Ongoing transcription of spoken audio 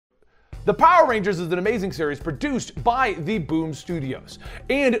The Power Rangers is an amazing series produced by the Boom Studios.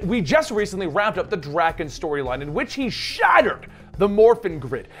 And we just recently wrapped up the Draken storyline in which he shattered the Morphin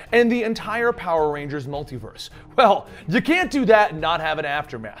Grid and the entire Power Rangers multiverse. Well, you can't do that and not have an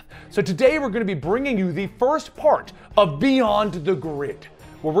aftermath. So today we're going to be bringing you the first part of Beyond the Grid,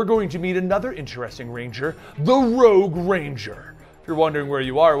 where we're going to meet another interesting Ranger, the Rogue Ranger. If you're wondering where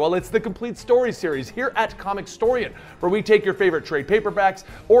you are, well, it's the complete story series here at Comicstorian, where we take your favorite trade paperbacks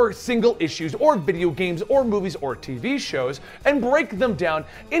or single issues or video games or movies or TV shows and break them down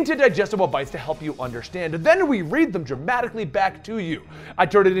into digestible bites to help you understand. Then we read them dramatically back to you. I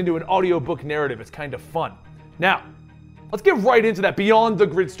turn it into an audiobook narrative. It's kind of fun. Now, let's get right into that Beyond the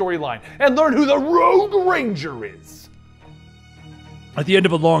Grid storyline and learn who the Rogue Ranger is. At the end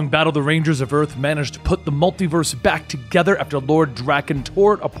of a long battle, the Rangers of Earth managed to put the multiverse back together after Lord Draken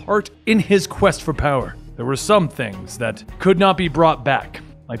tore it apart in his quest for power. There were some things that could not be brought back,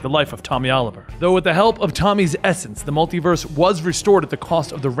 like the life of Tommy Oliver. Though with the help of Tommy's essence, the multiverse was restored at the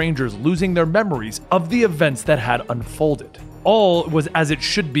cost of the Rangers losing their memories of the events that had unfolded. All was as it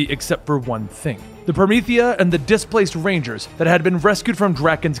should be except for one thing. The Promethea and the displaced Rangers that had been rescued from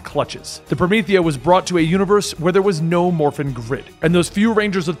Draken's clutches. The Promethea was brought to a universe where there was no Morphin Grid, and those few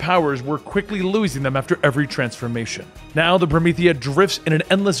Rangers with powers were quickly losing them after every transformation. Now the Promethea drifts in an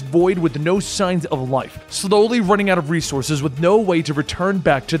endless void with no signs of life, slowly running out of resources with no way to return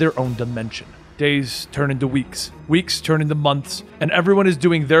back to their own dimension. Days turn into weeks, weeks turn into months, and everyone is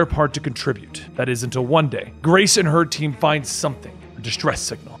doing their part to contribute. That is until one day, Grace and her team find something, a distress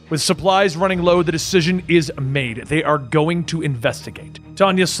signal. With supplies running low, the decision is made. They are going to investigate.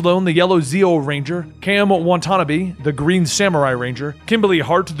 Tanya Sloan, the Yellow Zeo Ranger, Cam Watanabe, the Green Samurai Ranger, Kimberly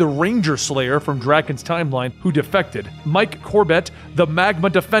Hart, the Ranger Slayer from Draken's timeline, who defected, Mike Corbett, the Magma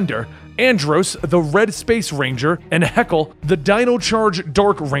Defender, Andros, the Red Space Ranger, and Heckle, the Dino Charge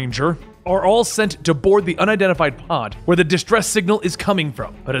Dark Ranger, are all sent to board the unidentified pod where the distress signal is coming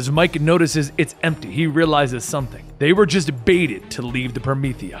from. But as Mike notices it's empty, he realizes something. They were just baited to leave the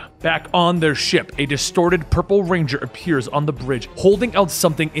Promethea. Back on their ship, a distorted Purple Ranger appears on the bridge, holding out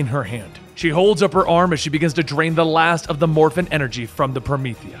something in her hand. She holds up her arm as she begins to drain the last of the Morphin energy from the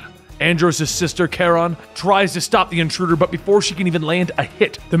Promethea. Andros' sister, Charon, tries to stop the intruder, but before she can even land a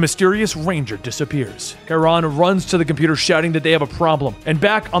hit, the mysterious Ranger disappears. Charon runs to the computer shouting that they have a problem, and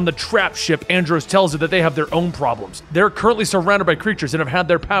back on the trap ship, Andros tells her that they have their own problems. They're currently surrounded by creatures and have had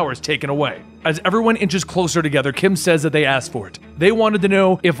their powers taken away. As everyone inches closer together, Kim says that they asked for it. They wanted to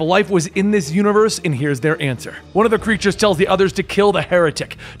know if life was in this universe, and here's their answer. One of the creatures tells the others to kill the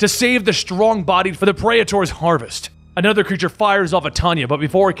heretic, to save the strong-bodied for the Praetor's harvest. Another creature fires off at Tanya, but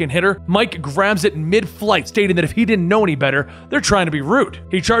before it can hit her, Mike grabs it mid-flight, stating that if he didn't know any better, they're trying to be rude.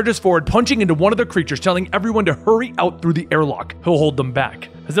 He charges forward, punching into one of the creatures, telling everyone to hurry out through the airlock. He'll hold them back.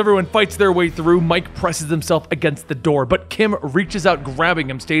 As everyone fights their way through, Mike presses himself against the door, but Kim reaches out, grabbing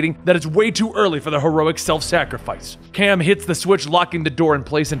him, stating that it's way too early for the heroic self-sacrifice. Cam hits the switch, locking the door in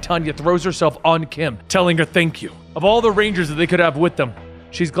place, and Tanya throws herself on Kim, telling her thank you. Of all the Rangers that they could have with them,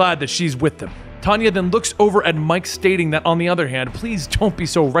 she's glad that she's with them. Tanya then looks over at Mike, stating that on the other hand, please don't be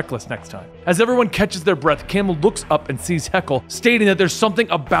so reckless next time. As everyone catches their breath, Kim looks up and sees Heckle, stating that there's something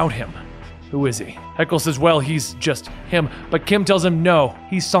about him. Who is he? Heckle says, well, he's just him, but Kim tells him no,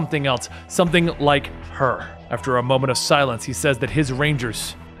 he's something else, something like her. After a moment of silence, he says that his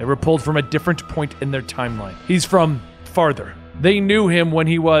Rangers, they were pulled from a different point in their timeline. He's from farther. They knew him when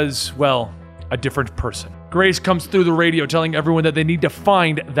he was, well, a different person. Grace comes through the radio telling everyone that they need to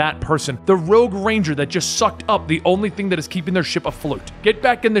find that person, the Rogue Ranger that just sucked up the only thing that is keeping their ship afloat. Get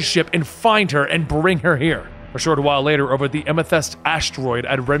back in the ship and find her and bring her here. A short while later, over the Amethyst asteroid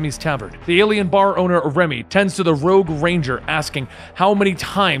at Remy's Tavern, the alien bar owner Remy tends to the Rogue Ranger, asking how many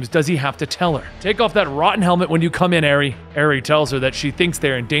times does he have to tell her? Take off that rotten helmet when you come in, Ari. Ari tells her that she thinks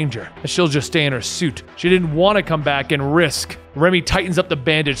they're in danger, that she'll just stay in her suit. She didn't want to come back and risk. Remy tightens up the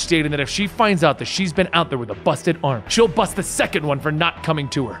bandage, stating that if she finds out that she's been out there with a busted arm, she'll bust the second one for not coming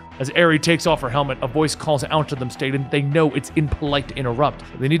to her. As Ari takes off her helmet, a voice calls out to them, stating that they know it's impolite to interrupt.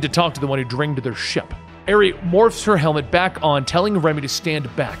 They need to talk to the one who drained their ship. Ari morphs her helmet back on, telling Remy to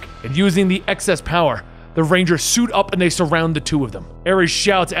stand back, and using the excess power, the Rangers suit up and they surround the two of them. Ares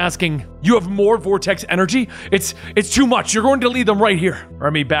shouts, asking, "You have more vortex energy? It's too much. You're going to lead them right here."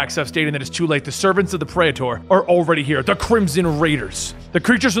 Remy backs up, stating that it's too late. The servants of the Praetor are already here, the Crimson Raiders. The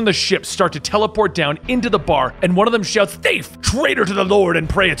creatures from the ship start to teleport down into the bar, and one of them shouts, "Thief! Traitor to the Lord and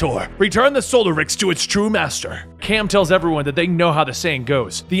Praetor! Return the Solarix to its true master." Cam tells everyone that they know how the saying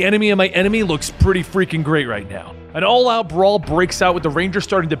goes. The enemy of my enemy looks pretty freaking great right now. An all-out brawl breaks out with the Rangers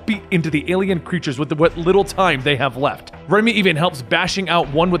starting to beat into the alien creatures with what little time they have left. Remy even helps bashing out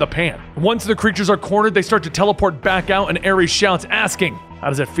one with a pan. Once the creatures are cornered, they start to teleport back out and Ares shouts, asking, "How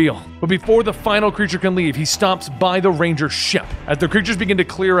does it feel?" But before the final creature can leave, he stops by the Ranger ship. As the creatures begin to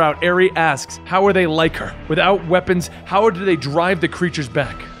clear out, Ares asks, how are they like her? Without weapons, how do they drive the creatures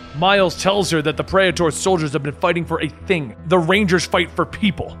back? Miles tells her that the Praetor soldiers have been fighting for a thing. The Rangers fight for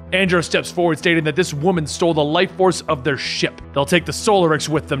people. Andros steps forward stating that this woman stole the life force of their ship. They'll take the Solarix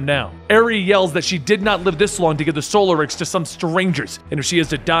with them now. Aerie yells that she did not live this long to give the Solarix to some strangers, and if she is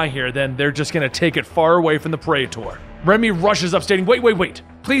to die here, then they're just gonna take it far away from the Praetor. Remy rushes up stating, wait,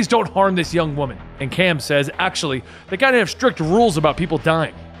 please don't harm this young woman. And Cam says, actually, they gotta have strict rules about people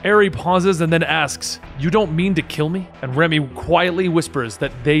dying. Aerie pauses and then asks, you don't mean to kill me? And Remy quietly whispers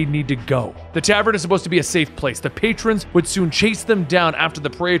that they need to go. The tavern is supposed to be a safe place. The patrons would soon chase them down after the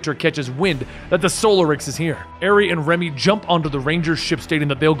Praetor catches wind that the Solarix is here. Aerie and Remy jump onto the Ranger's ship stating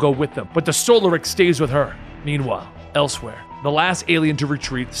that they'll go with them, but the Solarix stays with her. Meanwhile, elsewhere, the last alien to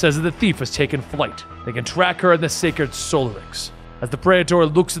retreat says that the thief has taken flight. They can track her in the sacred Solarix. As the Praetor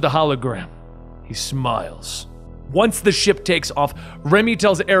looks at the hologram, he smiles. Once the ship takes off, Remy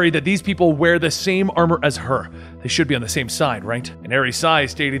tells Aerie that these people wear the same armor as her. They should be on the same side, right? And Aerie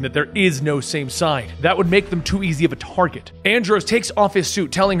sighs, stating that there is no same side. That would make them too easy of a target. Andros takes off his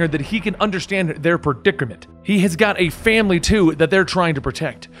suit, telling her that he can understand their predicament. He has got a family too that they're trying to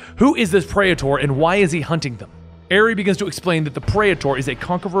protect. Who is this Praetor and why is he hunting them? Aerie begins to explain that the Praetor is a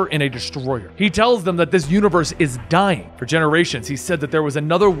conqueror and a destroyer. He tells them that this universe is dying. For generations, he said that there was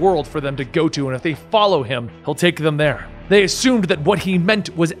another world for them to go to, and if they follow him, he'll take them there. They assumed that what he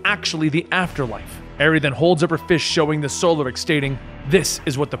meant was actually the afterlife. Aerie then holds up her fist, showing the Solarix, stating, this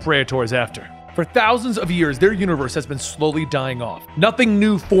is what the Praetor is after. For thousands of years, their universe has been slowly dying off. Nothing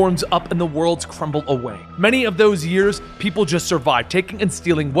new forms up and the worlds crumble away. Many of those years, people just survived, taking and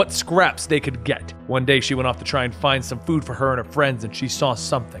stealing what scraps they could get. One day, she went off to try and find some food for her and her friends, and she saw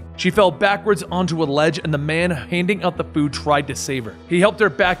something. She fell backwards onto a ledge, and the man handing out the food tried to save her. He helped her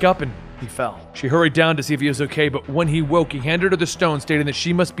back up, and he fell. She hurried down to see if he was okay, but when he woke, he handed her the stone, stating that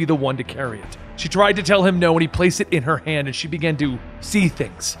she must be the one to carry it. She tried to tell him no, and he placed it in her hand, and she began to see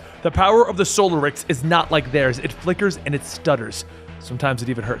things. The power of the Solarix is not like theirs. It flickers and it stutters. Sometimes it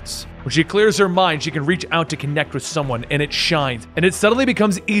even hurts. When she clears her mind, she can reach out to connect with someone, and it shines, and it suddenly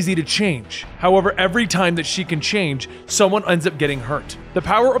becomes easy to change. However, every time that she can change, someone ends up getting hurt. The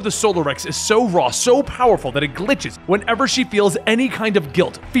power of the Solarix is so raw, so powerful that it glitches whenever she feels any kind of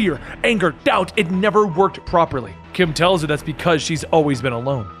guilt, fear, anger, doubt. It never worked properly. Kim tells her that's because she's always been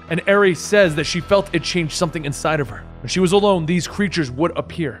alone. And Aerie says that she felt it changed something inside of her. When she was alone, these creatures would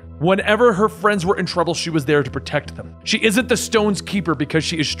appear. Whenever her friends were in trouble, she was there to protect them. She isn't the stone's keeper because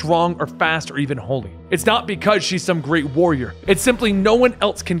she is strong or fast or even holy. It's not because she's some great warrior. It's simply no one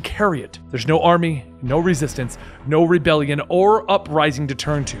else can carry it. There's no army, no resistance, no rebellion or uprising to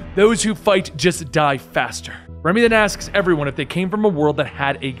turn to. Those who fight just die faster. Remy then asks everyone if they came from a world that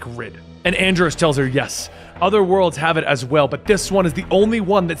had a grid. And Andros tells her yes. Other worlds have it as well, but this one is the only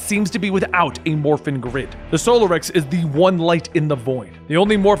one that seems to be without a Morphin grid. The Solarix is the one light in the void, the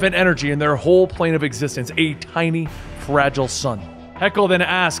only Morphin energy in their whole plane of existence, a tiny, fragile sun. Heckle then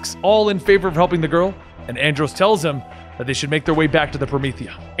asks, all in favor of helping the girl? And Andros tells him that they should make their way back to the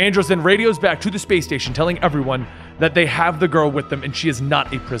Promethea. Andros then radios back to the space station, telling everyone that they have the girl with them and she is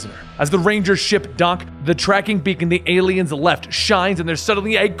not a prisoner. As the Ranger ship dock, the tracking beacon the aliens left shines and there's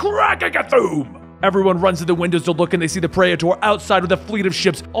suddenly a crack-a-ga-thoom! Everyone runs to the windows to look and they see the Praetor outside with a fleet of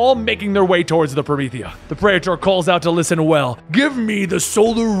ships all making their way towards the Promethea. The Praetor calls out to listen well. Give me the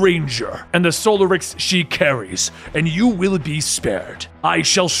Solar Ranger and the Solarix she carries, and you will be spared. I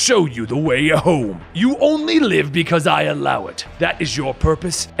shall show you the way home. You only live because I allow it. That is your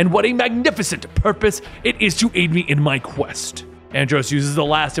purpose, and what a magnificent purpose it is to aid me in my quest. Andros uses the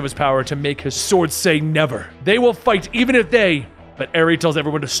last of his power to make his sword say never. They will fight even if they... But Aerie tells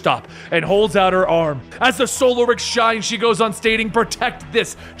everyone to stop and holds out her arm. As the Solarix shines, she goes on stating, protect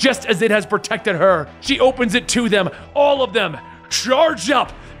this, just as it has protected her. She opens it to them, all of them. Charge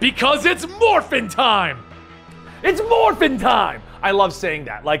up, because it's Morphin time! It's Morphin time! I love saying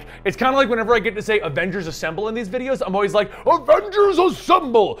that. Like, it's kind of like whenever I get to say Avengers Assemble in these videos, I'm always like, Avengers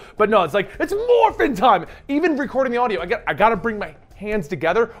Assemble! But no, it's like, it's Morphin time! Even recording the audio, I gotta bring my hands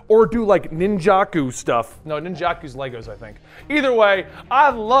together or do like Ninjaku stuff. No, Ninjaku's Legos, I think. Either way,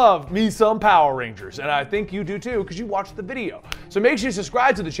 I love me some Power Rangers, and I think you do too because you watched the video. So make sure you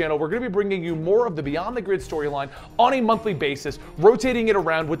subscribe to the channel. We're going to be bringing you more of the Beyond the Grid storyline on a monthly basis, rotating it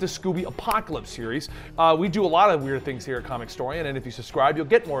around with the Scooby Apocalypse series. We do a lot of weird things here at Comicstorian, and if you subscribe, you'll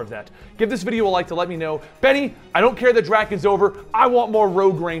get more of that. Give this video a like to let me know, Benny, I don't care that Draken's over. I want more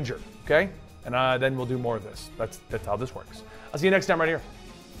Rogue Ranger, okay? And then we'll do more of this. That's how this works. I'll see you next time right here.